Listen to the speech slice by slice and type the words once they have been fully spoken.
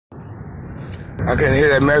I can't hear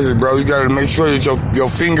that message, bro. You gotta make sure that your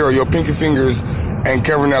finger or your pinky fingers ain't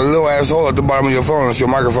covering that little ass hole at the bottom of your phone. It's your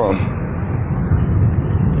microphone.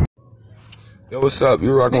 Yo, what's up?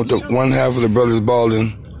 You're rocking with the one half of the Brothers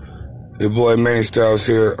Balding. Your boy Manny Styles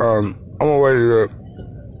here. I'm on my way to the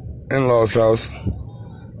in-laws' house.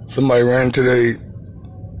 Somebody ran today,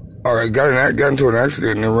 or got into an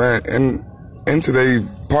accident and ran into the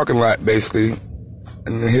parking lot, basically,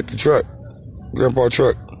 and then hit the truck, grandpa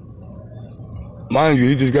truck. Mind you,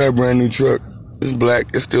 he just got a brand new truck. It's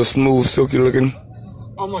black. It's still smooth, silky looking.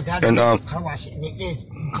 Oh my God! And car wash, and it is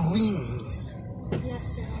gleaming.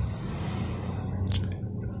 Yes, sir.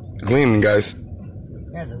 Gleaming, guys.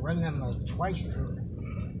 Yeah, they run them twice through.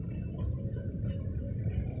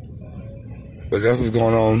 But that's what's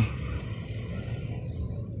going on.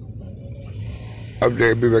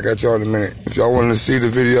 Update, be back at y'all in a minute. If y'all want to see the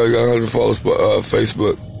video, you gotta follow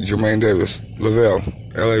Facebook, Jermaine Davis, Lavelle,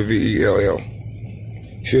 Lavell.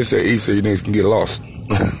 Should say E so you niggas can get lost.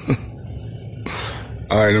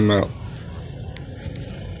 Alright, I'm out.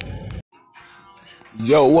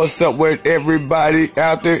 Yo, what's up with everybody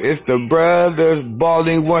out there? It's the Brothers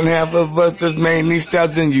Balding. One half of us is Manny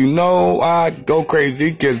Styles, and you know I go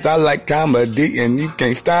crazy cause I like comedy and you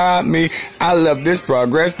can't stop me. I love this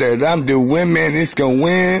progress that I'm doing, man, it's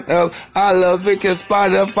going up. I love it cause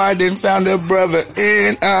Spotify didn't found a brother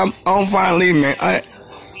and I'm on finally, man.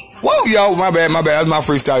 Whoa, yo, my bad. That's my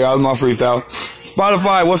freestyle, y'all. That's my freestyle.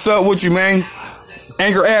 Spotify, what's up with you, man?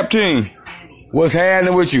 Anchor app team, what's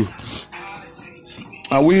happening with you?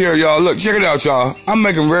 We here, y'all. Look, check it out, y'all. I'm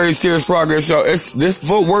making very serious progress, y'all. It's this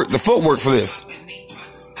footwork, the footwork for this.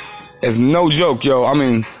 It's no joke, yo. I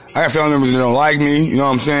mean, I got family members that don't like me, you know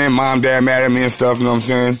what I'm saying? Mom, dad mad at me and stuff, you know what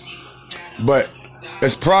I'm saying? But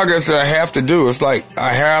it's progress that I have to do. It's like,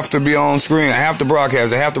 I have to be on screen. I have to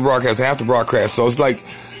broadcast. So it's like,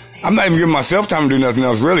 I'm not even giving myself time to do nothing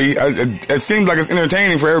else, really. It seems like it's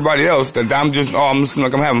entertaining for everybody else that I'm just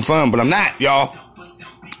like I'm having fun, but I'm not, y'all.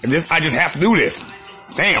 I just have to do this.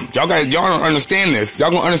 Damn, y'all don't understand this.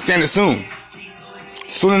 Y'all gonna understand it soon.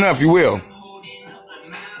 Soon enough, you will.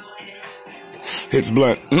 Hits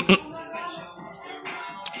blunt.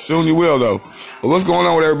 Soon you will, though. But what's going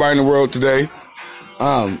on with everybody in the world today?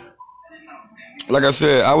 Like I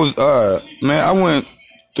said, I went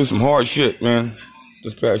through some hard shit, man,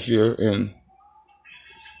 this past year, and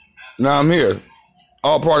now I'm here.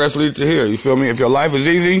 All progress leads to here, you feel me? If your life is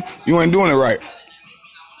easy, you ain't doing it right.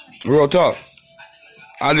 Real talk.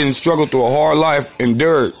 I didn't struggle through a hard life,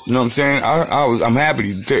 endured, you know what I'm saying? I'm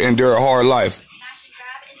happy to endure a hard life.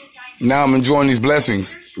 Now I'm enjoying these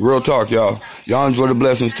blessings. Real talk, y'all. Y'all enjoy the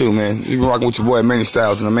blessings too, man. You've been rocking with your boy Manny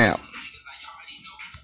Styles, and I'm out.